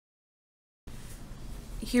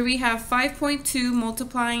here we have 5.2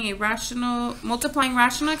 multiplying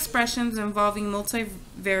rational expressions involving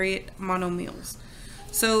multivariate monomials.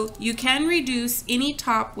 So you can reduce any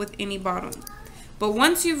top with any bottom. But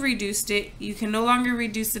once you've reduced it, you can no longer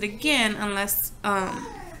reduce it again unless,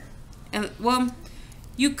 well,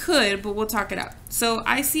 you could, but we'll talk it out. So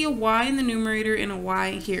I see a y in the numerator and a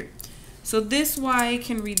y here. So this y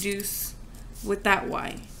can reduce with that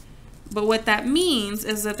y. But what that means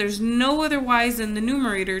is that there's no other y's in the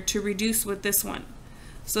numerator to reduce with this one.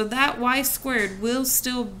 So that y squared will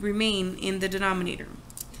still remain in the denominator.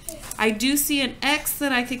 I do see an x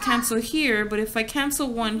that I could cancel here, but if I cancel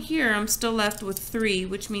 1 here, I'm still left with 3,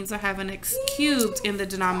 which means I have an x cubed in the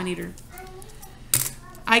denominator.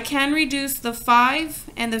 I can reduce the 5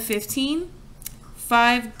 and the 15.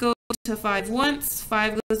 5 goes to 5 once,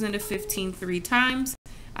 5 goes into 15 3 times.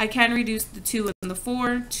 I can reduce the 2 and the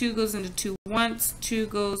 4. 2 goes into 2 once, 2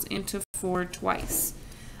 goes into 4 twice.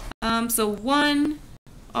 So 1,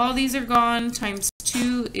 all these are gone, times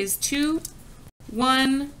 2 is 2.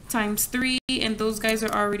 1 times 3, and those guys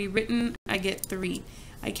are already written, I get 3.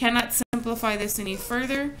 I cannot simplify this any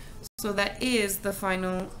further, so that is the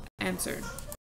final answer.